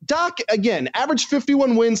 Doc, again, averaged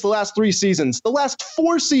 51 wins the last 3 seasons. The last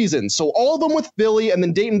 4 seasons, so all of them with Philly and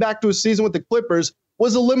then dating back to a season with the Clippers,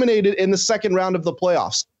 was eliminated in the second round of the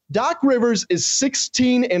playoffs. Doc Rivers is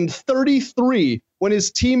 16-33 when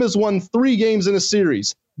his team has won 3 games in a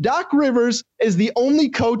series. Doc Rivers is the only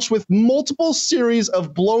coach with multiple series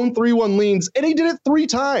of blown 3-1 leads, and he did it 3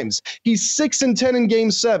 times. He's 6-10 in Game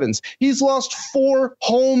 7s. He's lost 4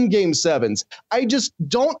 home Game 7s. I just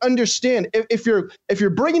don't understand. If you're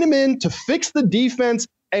bringing him in to fix the defense,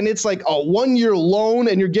 and it's like a 1-year loan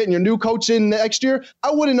and you're getting your new coach in next year,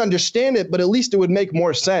 I wouldn't understand it, but at least it would make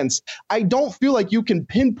more sense. I don't feel like you can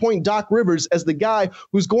pinpoint Doc Rivers as the guy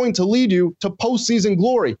who's going to lead you to postseason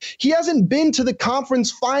glory. He hasn't been to the conference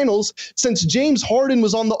finals since James Harden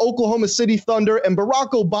was on the Oklahoma City Thunder and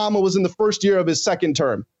Barack Obama was in the first year of his second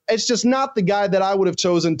term. It's just not the guy that I would have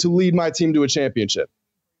chosen to lead my team to a championship.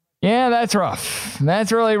 Yeah, that's rough.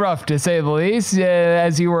 That's really rough, to say the least.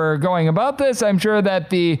 As you were going about this, I'm sure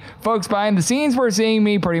that the folks behind the scenes were seeing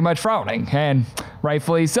me pretty much frowning, and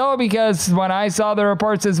rightfully so, because when I saw the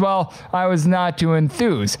reports as well, I was not too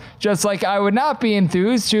enthused. Just like I would not be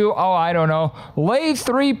enthused to, lay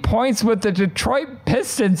 3 points with the Detroit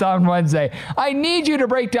Pistons on Wednesday. I need you to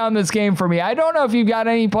break down this game for me. I don't know if you've got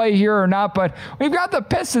any play here or not, but we've got the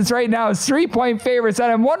Pistons right now as 3-point favorites,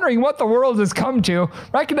 and I'm wondering what the world has come to.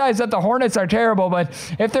 Recognize that the Hornets are terrible, but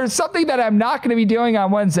if there's something that I'm not going to be doing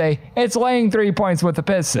on Wednesday, it's laying 3 points with the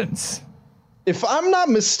Pistons. If I'm not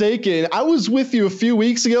mistaken, I was with you a few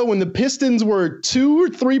weeks ago when the Pistons were 2 or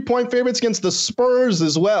 3 point favorites against the Spurs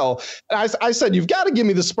as well. And I said, you've got to give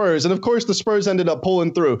me the Spurs. And of course, the Spurs ended up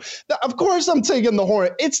pulling through. Of course, I'm taking the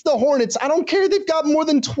Hornets. It's the Hornets. I don't care. They've got more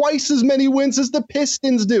than twice as many wins as the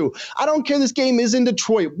Pistons do. I don't care. This game is in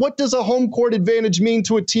Detroit. What does a home court advantage mean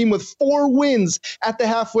to a team with 4 wins at the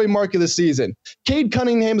halfway mark of the season? Cade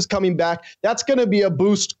Cunningham is coming back. That's going to be a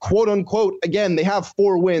boost, quote unquote. Again, they have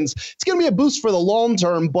 4 wins. It's going to be a boost for the long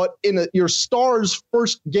term, but in your star's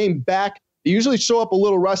first game back, they usually show up a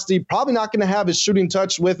little rusty, probably not going to have his shooting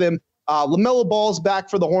touch with him. LaMelo Ball's back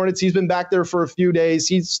for the Hornets. He's been back there for a few days.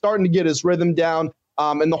 He's starting to get his rhythm down.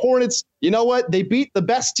 And the Hornets, you know what? They beat the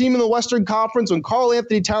best team in the Western Conference when Karl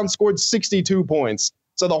Anthony Towns scored 62 points.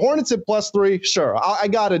 So the Hornets at +3, sure, I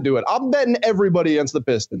got to do it. I'm betting everybody against the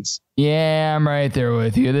Pistons. Yeah, I'm right there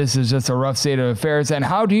with you. This is just a rough state of affairs. And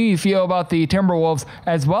how do you feel about the Timberwolves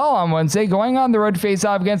as well on Wednesday, going on the road to face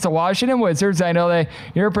off against the Washington Wizards? I know that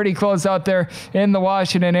you're pretty close out there in the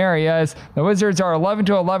Washington area, as the Wizards are 11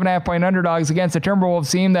 to 11.5 point underdogs against the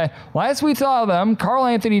Timberwolves team that last we saw them, Karl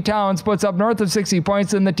Anthony Towns puts up north of 60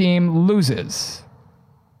 points and the team loses.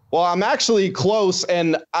 Well, I'm actually close,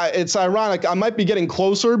 and it's ironic. I might be getting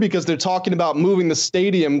closer because they're talking about moving the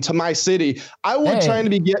stadium to my city. I would try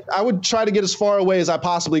to get as far away as I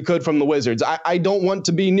possibly could from the Wizards. I don't want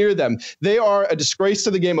to be near them. They are a disgrace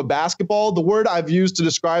to the game of basketball. The word I've used to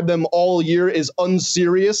describe them all year is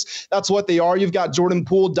unserious. That's what they are. You've got Jordan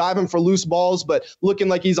Poole diving for loose balls, but looking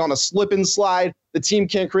like he's on a slip and slide. The team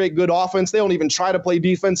can't create good offense. They don't even try to play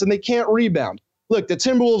defense, and they can't rebound. Look, the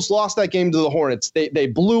Timberwolves lost that game to the Hornets. They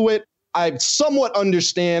blew it. I somewhat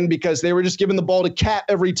understand because they were just giving the ball to Cat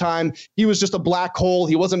every time. He was just a black hole.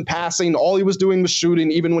 He wasn't passing. All he was doing was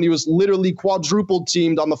shooting, even when he was literally quadruple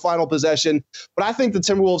teamed on the final possession. But I think the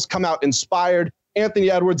Timberwolves come out inspired.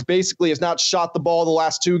 Anthony Edwards basically has not shot the ball the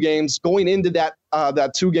last 2 games. Going into that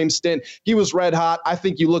 2-game stint, he was red hot. I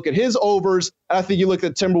think you look at his overs, and I think you look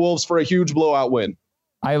at Timberwolves for a huge blowout win.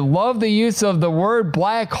 I love the use of the word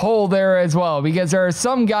black hole there as well, because there are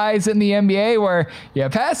some guys in the NBA where you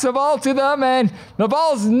pass the ball to them and the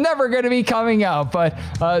ball's never going to be coming out. But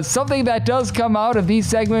something that does come out of these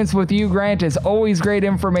segments with you, Grant, is always great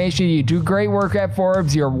information. You do great work at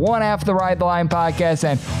Forbes. You're one half of the Ride the Line podcast,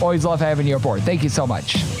 and always love having you aboard. Thank you so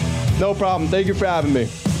much. No problem. Thank you for having me.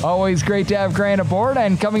 Always great to have Grant aboard.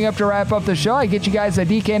 And coming up to wrap up the show, I get you guys a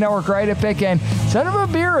DK Network Ride Pick, and instead of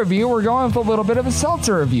a beer review, we're going with a little bit of a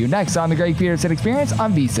seltzer review next on the Greg Peterson Experience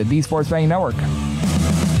on VSiN, the Sports Betting Network.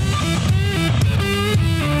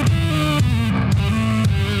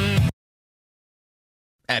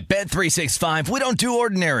 At Bet365, we don't do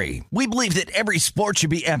ordinary. We believe that every sport should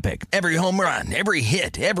be epic. Every home run, every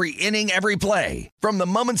hit, every inning, every play. From the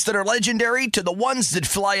moments that are legendary to the ones that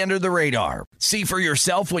fly under the radar. See for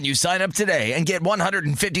yourself when you sign up today and get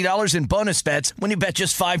 $150 in bonus bets when you bet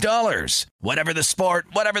just $5. Whatever the sport,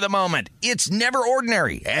 whatever the moment, it's never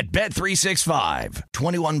ordinary at Bet365.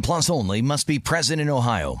 21 plus only. Must be present in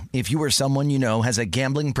Ohio. If you or someone you know has a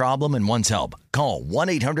gambling problem and wants help, call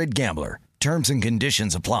 1-800-GAMBLER. Terms and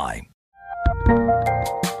conditions apply.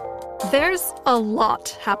 There's a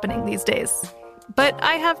lot happening these days, but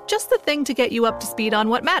I have just the thing to get you up to speed on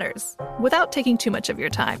what matters without taking too much of your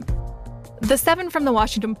time. The 7 from the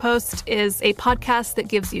Washington Post is a podcast that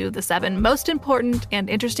gives you the 7 most important and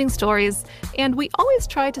interesting stories, and we always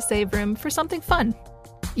try to save room for something fun.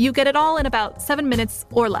 You get it all in about 7 minutes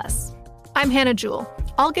or less. I'm Hannah Jewell.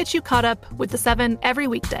 I'll get you caught up with the 7 every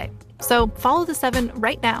weekday. So follow the 7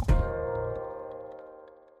 right now.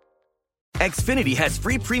 Xfinity has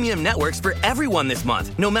free premium networks for everyone this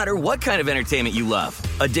month, no matter what kind of entertainment you love.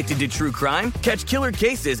 Addicted to true crime? Catch killer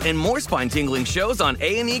cases and more spine-tingling shows on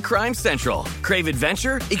A&E Crime Central. Crave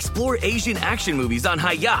adventure? Explore Asian action movies on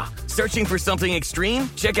Hi-Ya. Searching for something extreme?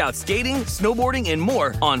 Check out skating, snowboarding, and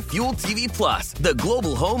more on Fuel TV Plus, the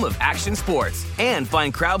global home of action sports. And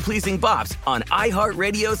find crowd-pleasing bops on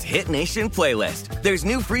iHeartRadio's Hit Nation playlist. There's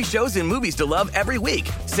new free shows and movies to love every week.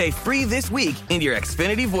 Say free this week in your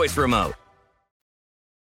Xfinity voice remote.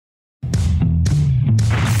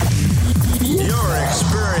 You're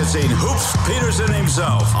experiencing Hoops Peterson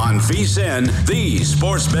himself on VSiN, the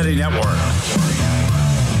Sports Betting Network.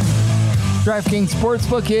 DraftKings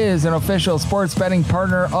Sportsbook is an official sports betting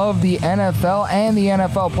partner of the NFL and the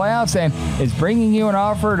NFL playoffs, and is bringing you an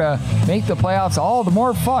offer to make the playoffs all the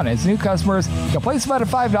more fun, as new customers can place about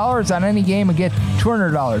 $5 on any game and get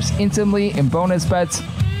 $200 instantly in bonus bets.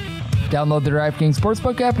 Download the DraftKings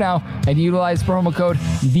Sportsbook app now and utilize promo code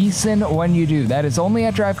VSIN when you do. That is only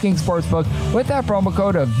at DraftKings Sportsbook with that promo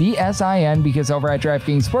code of VSIN, because over at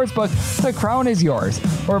DraftKings Sportsbook, the crown is yours.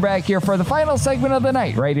 We're back here for the final segment of the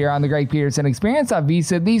night right here on the Greg Peterson Experience on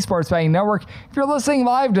VSIN, the Sports Betting Network. If you're listening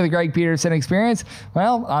live to the Greg Peterson Experience,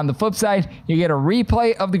 well, on the flip side, you get a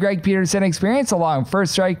replay of the Greg Peterson Experience along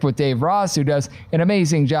First Strike with Dave Ross, who does an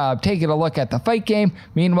amazing job taking a look at the fight game.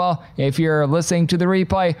 Meanwhile, if you're listening to the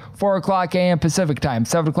replay, 4 o'clock a.m. Pacific time,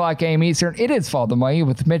 7 o'clock a.m. Eastern, it is Follow the Money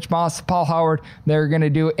with Mitch Moss, Paul Howard. They're going to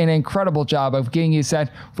do an incredible job of getting you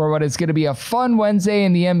set for what is going to be a fun Wednesday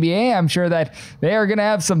in the NBA. I'm sure that they are going to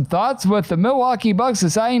have some thoughts with the Milwaukee Bucks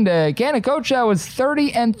assigned a Canada coach that was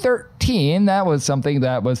 30-13. That was something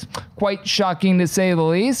that was quite shocking to say the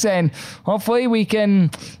least, and hopefully we can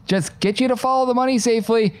just get you to follow the money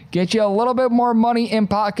safely, get you a little bit more money in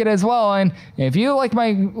pocket as well. And if you,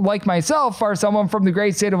 like myself, are someone from the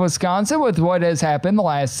great state of Wisconsin, with what has happened the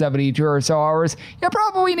last 72 or so hours, you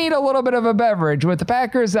probably need a little bit of a beverage. With the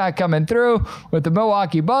Packers not coming through, with the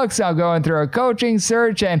Milwaukee Bucks now going through a coaching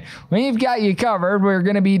search, and we've got you covered. We're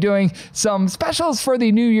going to be doing some specials for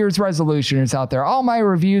the New Year's resolutioners out there. All my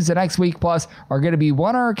reviews the next week plus are going to be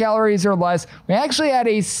 100 calories or less. We actually had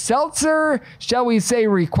a seltzer, shall we say,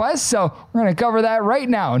 request, so we're going to cover that right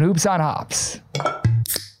now in Hoops on Hops.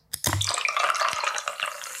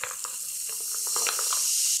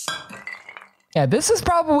 Yeah, this is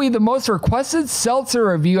probably the most requested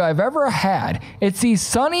seltzer review I've ever had. It's the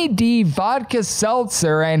Sunny D Vodka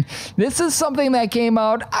Seltzer, and this is something that came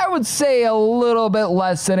out, I would say, a little bit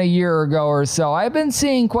less than a year ago or so. I've been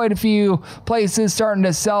seeing quite a few places starting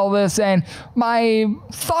to sell this, and my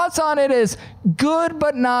thoughts on it is good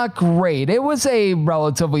but not great. It was a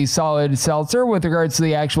relatively solid seltzer with regards to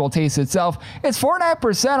the actual taste itself. It's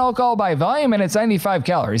 4.5% alcohol by volume, and it's 95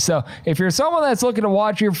 calories. So if you're someone that's looking to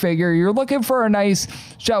watch your figure, you're looking for a nice,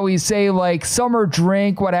 shall we say, like summer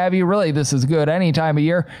drink, what have you, really this is good any time of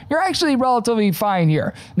year, you're actually relatively fine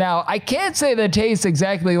here. Now, I can't say that it tastes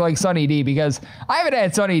exactly like Sunny D, because I haven't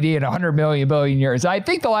had Sunny D in 100 billion years. I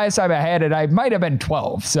think the last time I had it, I might have been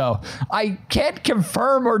 12. So I can't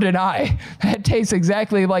confirm or deny it tastes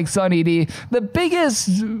exactly like Sunny D. The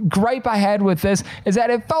biggest gripe I had with this is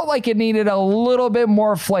that it felt like it needed a little bit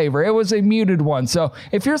more flavor. It was a muted one. So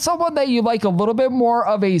if you're someone that you like a little bit more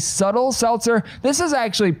of a subtle seltzer, this is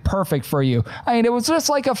actually perfect for you. I mean, it was just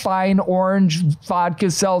like a fine orange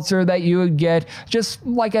vodka seltzer that you would get. Just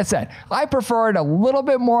like I said, I prefer it a little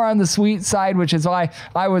bit more on the sweet side, which is why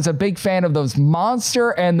I was a big fan of those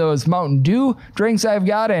Monster and those Mountain Dew drinks I've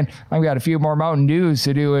got, and I've got a few more Mountain Dews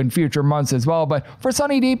to do in future months as well. But for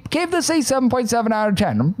Sunny D, gave this a 7.7 out of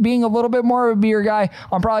 10. I'm being a little bit more of a beer guy.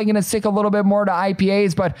 I'm probably going to stick a little bit more to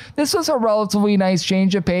IPAs, but this was a relatively nice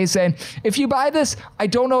change of pace. And if you buy this, I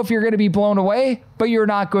don't know if you're going to be blown away, but you're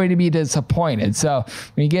not going to be disappointed. So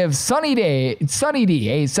we give Sunny D a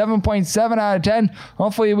 7.7 out of 10.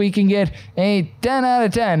 Hopefully we can get a 10 out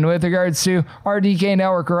of 10 with regards to our DK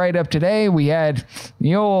Network write-up today. We had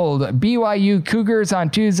the old BYU Cougars on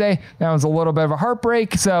Tuesday. That was a little bit of a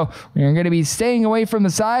heartbreak. So we're going to be staying away from the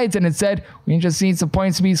sides, and instead we just need some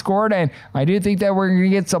points to be scored. And I do think that we're going to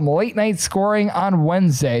get some late night scoring on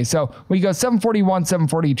Wednesday. So we go 741,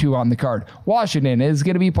 742 on the card. Washington is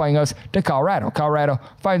going to be playing us to Colorado. Colorado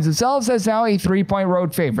finds themselves as now a 3-point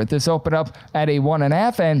road favorite. This opened up at a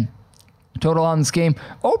 1.5, and total on this game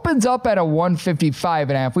opens up at a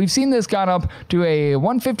 155.5. We've seen this gone up to a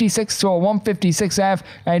 156 to a 156.5,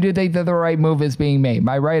 and I do think that the right move is being made.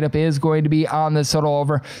 My write-up is going to be on this total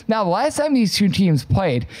over. Now, the last time these two teams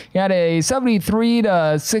played, you had a 73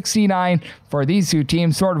 to 69 for these two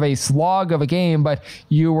teams, sort of a slog of a game, but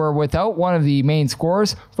you were without one of the main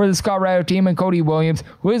scorers for the Colorado team, and Cody Williams,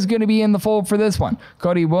 who is going to be in the fold for this one.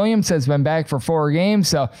 Cody Williams has been back for 4 games,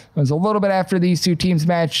 so it was a little bit after these two teams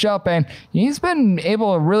matched up, and he's been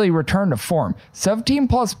able to really return to form. 17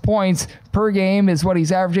 plus points per game is what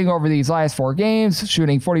he's averaging over these last 4 games,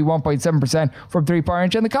 shooting 41.7% from 3-point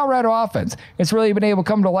range. And the Colorado offense, it's really been able to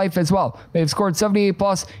come to life as well. They've scored 78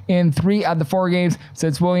 plus in 3 out of the 4 games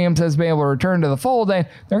since Williams has been able to return to the fold, and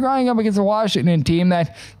they're going up against a Washington team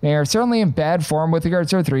that they are certainly in bad form with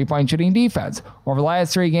regards to their 3-point shooting defense. Over the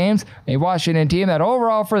last 3 games, a Washington team that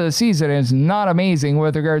overall for the season is not amazing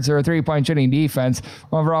with regards to their 3-point shooting defense.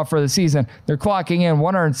 Overall for the season, they're clocking in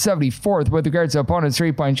 174th with regards to opponents'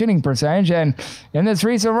 3-point shooting percentage. And in this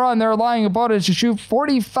recent run, they're allowing opponents to shoot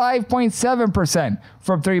 45.7%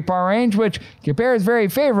 from 3-point range, which compares very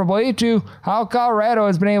favorably to how Colorado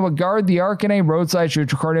has been able to guard the arc in a roadside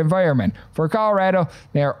shoot record environment. For Colorado,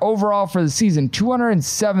 they are overall for the season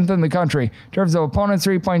 207th in the country in terms of opponents'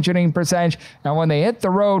 3-point shooting percentage, and when they hit the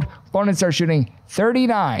road, Opponents are shooting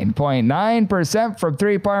 39.9% from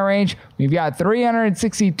three-point range. We've got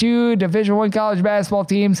 362 Division I college basketball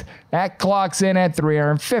teams. That clocks in at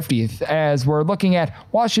 350th as we're looking at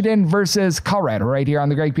Washington versus Colorado right here on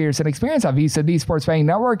the Greg Peterson Experience on VSiN, the Sports Betting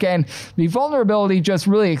Network. And the vulnerability just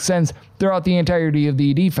really extends throughout the entirety of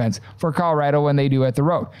the defense for Colorado when they do at the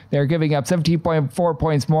road. They're giving up 17.4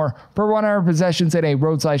 points more per 100 possessions in a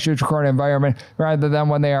road/neutral court environment rather than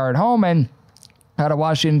when they are at home. And at a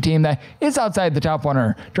Washington team that is outside the top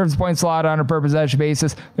 100 in terms of points allowed on a per possession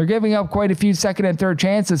basis. They're giving up quite a few second and third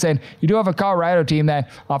chances, and you do have a Colorado team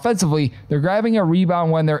that offensively, they're grabbing a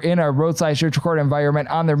rebound when they're in a road/neutral court environment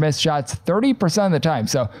on their missed shots 30% of the time.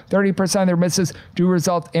 So 30% of their misses do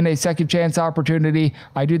result in a second chance opportunity.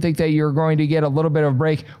 I do think that you're going to get a little bit of a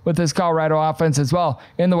break with this Colorado offense as well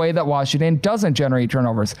in the way that Washington doesn't generate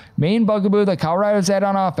turnovers. Main bugaboo that Colorado's had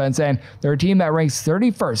on offense, and they're a team that ranks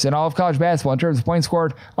 31st in all of college basketball in terms of points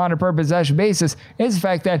scored on a per possession basis, is the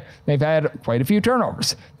fact that they've had quite a few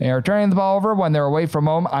turnovers. They are turning the ball over when they're away from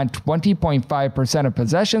home on 20.5% of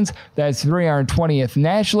possessions. That's 320th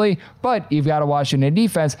nationally, but you've got a Washington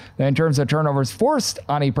defense that in terms of turnovers forced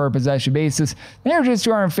on a per possession basis, they're just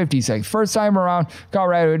 256th. First time around,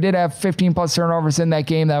 Colorado did have 15 plus turnovers in that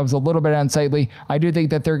game. That was a little bit unsightly. I do think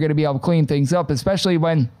that they're going to be able to clean things up, especially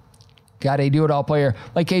when got a do-it-all player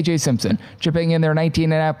like KJ Simpson, chipping in their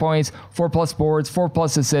 19.5 points, 4 plus boards, 4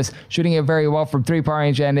 plus assists, shooting it very well from three-point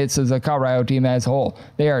range, and it's as a Colorado team as a whole.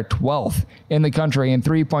 They are 12th in the country in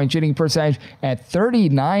three-point shooting percentage at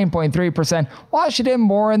 39.3%. Washington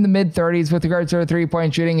more in the mid-30s with regards to their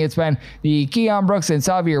three-point shooting. It's been the Keon Brooks and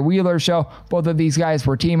Xavier Wheeler show. Both of these guys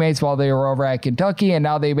were teammates while they were over at Kentucky, and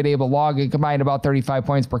now they've been able to log a combined about 35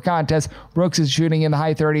 points per contest. Brooks is shooting in the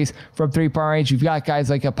high 30s from three-point range. You've got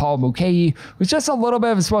guys like a Paul Mukay, who's just a little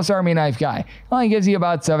bit of a Swiss Army knife guy. Only gives you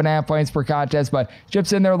about 7.5 points per contest, but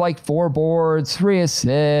chips in there like 4 boards, 3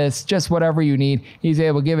 assists, just whatever you need. He's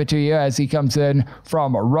able to give it to you as he comes in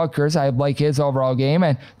from Rutgers. I like his overall game,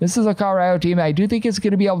 and this is a Colorado team that I do think is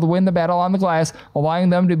going to be able to win the battle on the glass, allowing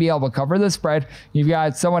them to be able to cover the spread. You've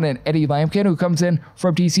got someone in Eddie Lampkin who comes in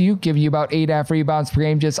from TCU, giving you about 8.5 rebounds per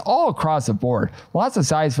game, just all across the board. Lots of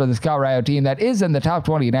size for this Colorado team that is in the top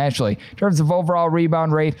 20 nationally. In terms of overall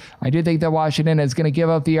rebound rate, I do think that Washington is going to give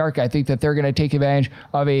up the arc. I think that they're going to take advantage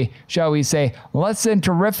of a, shall we say, less than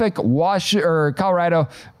terrific Colorado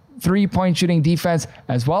three-point shooting defense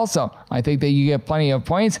as well. So I think that you get plenty of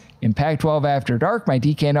points in Pac-12 after dark. My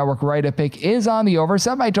DK Network write-up pick is on the over.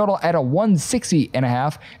 Set my total at a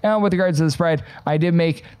 160.5. And with regards to the spread, I did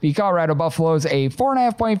make the Colorado Buffaloes a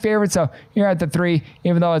 4.5 point favorite. So you're at the 3.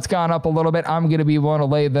 Even though it's gone up a little bit, I'm going to be willing to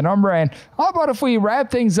lay the number. And how about if we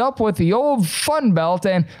wrap things up with the old Fun Belt?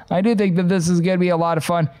 And I do think that this is going to be a lot of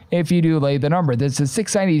fun if you do lay the number. This is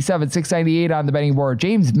 697, 698 on the betting board.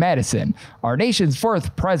 James Madison, our nation's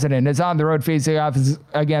 4th president, is on the road facing off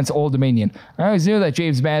against Old Dominion. I always knew that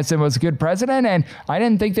James Madison was a good president, and I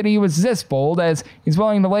didn't think that he was this bold, as he's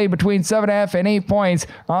willing to lay between 7.5 and 8 points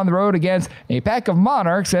on the road against a pack of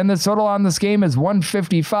Monarchs, and the total on this game is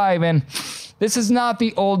 155, and this is not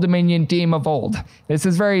the Old Dominion team of old. This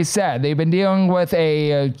is very sad. They've been dealing with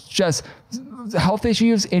just health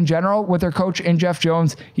issues in general with their coach in Jeff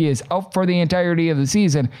Jones. He is out for the entirety of the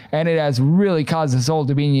season, and it has really caused this Old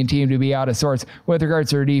Dominion team to be out of sorts with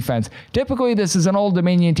regards to their defense. Typically, this is an Old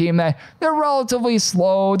Dominion team that they're relatively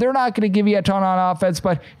slow. They're not going to give you a ton on offense,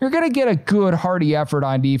 but you're going to get a good, hearty effort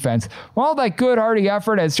on defense. Well, that good, hearty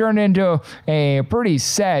effort has turned into a pretty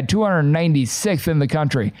sad 296th in the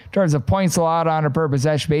country in terms of points allowed on a per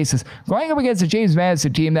possession basis, going up against a James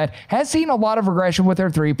Madison team that has seen a lot of regression with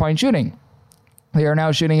their three-point shooting. They are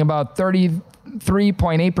now shooting about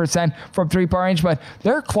 33.8% from three-point range, but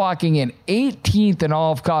they're clocking in 18th in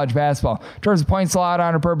all of college basketball. In terms of points allowed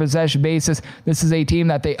on a per possession basis, this is a team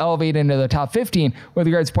that they elevate into the top 15 with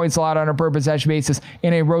regards to points allowed on a per possession basis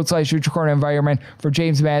in a road/neutral court environment for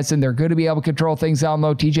James Madison. They're going to be able to control things down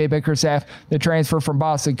low. TJ Bickerstaff, the transfer from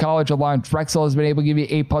Boston College, along with Drexel, has been able to give you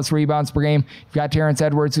 8 plus rebounds per game. You've got Terrence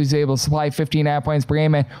Edwards, who's able to supply 15.5 points per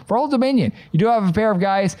game. And for Old Dominion, you do have a pair of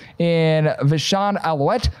guys in Vishawn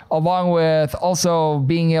Alouette, along with also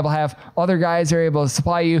being able to have other guys that are able to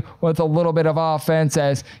supply you with a little bit of offense,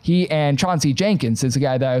 as he and Chauncey Jenkins is the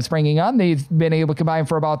guy that I was bringing on. They've been able to combine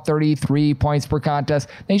for about 33 points per contest.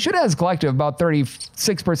 They should have as collective about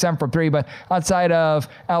 36% from 3, but outside of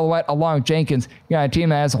Alouette along with Jenkins, you got a team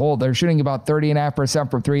that as a whole, they're shooting about 30.5%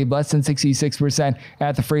 from 3, less than 66%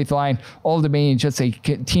 at the free throw line. Old Dominion, just a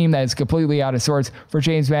team that is completely out of sorts for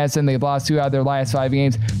James Madison. They've lost 2 out of their last 5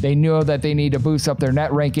 games. They know that they need to boost up their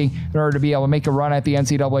net ranking in order to be able able to make a run at the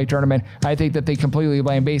NCAA tournament. I think that they completely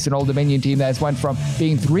blame base an Old Dominion team that has went from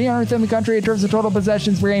being 300th in the country in terms of total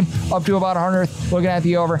possessions per game up to about 100th. Looking at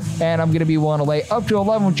the over, and I'm going to be willing to lay up to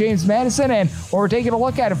 11 with James Madison. And what we're taking a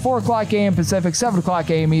look at 4 o'clock a.m. Pacific, 7 o'clock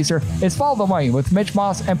a.m. Eastern is Follow the Money with Mitch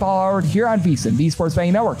Moss and Paul Howard here on VSiN, the Sports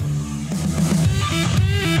Betting Network.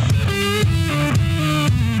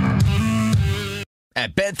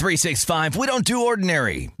 At Bet365, we don't do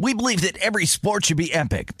ordinary. We believe that every sport should be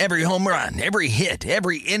epic. Every home run, every hit,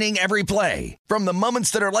 every inning, every play. From the moments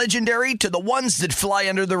that are legendary to the ones that fly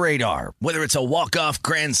under the radar. Whether it's a walk-off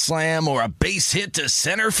grand slam or a base hit to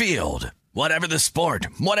center field. Whatever the sport,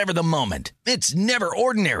 whatever the moment. It's never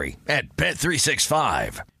ordinary at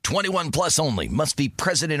Bet365. 21 plus only. Must be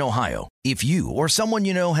present in Ohio. If you or someone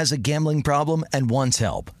you know has a gambling problem and wants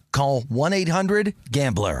help, call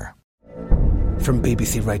 1-800-GAMBLER. From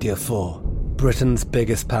BBC Radio 4, Britain's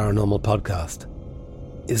biggest paranormal podcast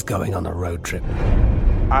is going on a road trip.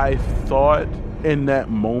 I thought in that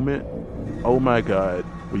moment, oh my God,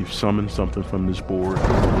 we've summoned something from this board.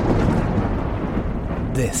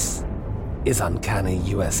 This is Uncanny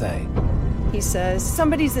USA. He says,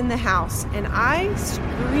 somebody's in the house, and I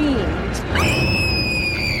screamed.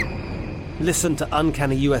 Listen to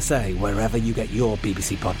Uncanny USA wherever you get your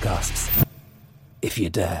BBC podcasts, if you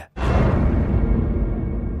dare.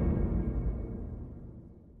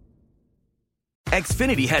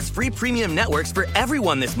 Xfinity has free premium networks for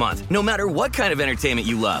everyone this month, no matter what kind of entertainment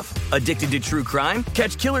you love. Addicted to true crime?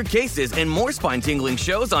 Catch killer cases and more spine-tingling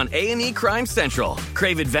shows on A&E Crime Central.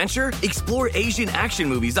 Crave adventure? Explore Asian action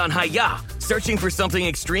movies on Hi-YAH. Searching for something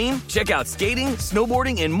extreme? Check out skating,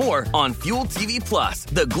 snowboarding, and more on Fuel TV Plus,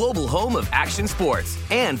 the global home of action sports.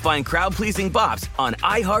 And find crowd-pleasing bops on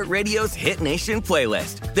iHeartRadio's Hit Nation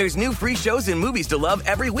playlist. There's new free shows and movies to love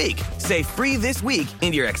every week. Say free this week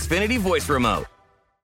in your Xfinity voice remote.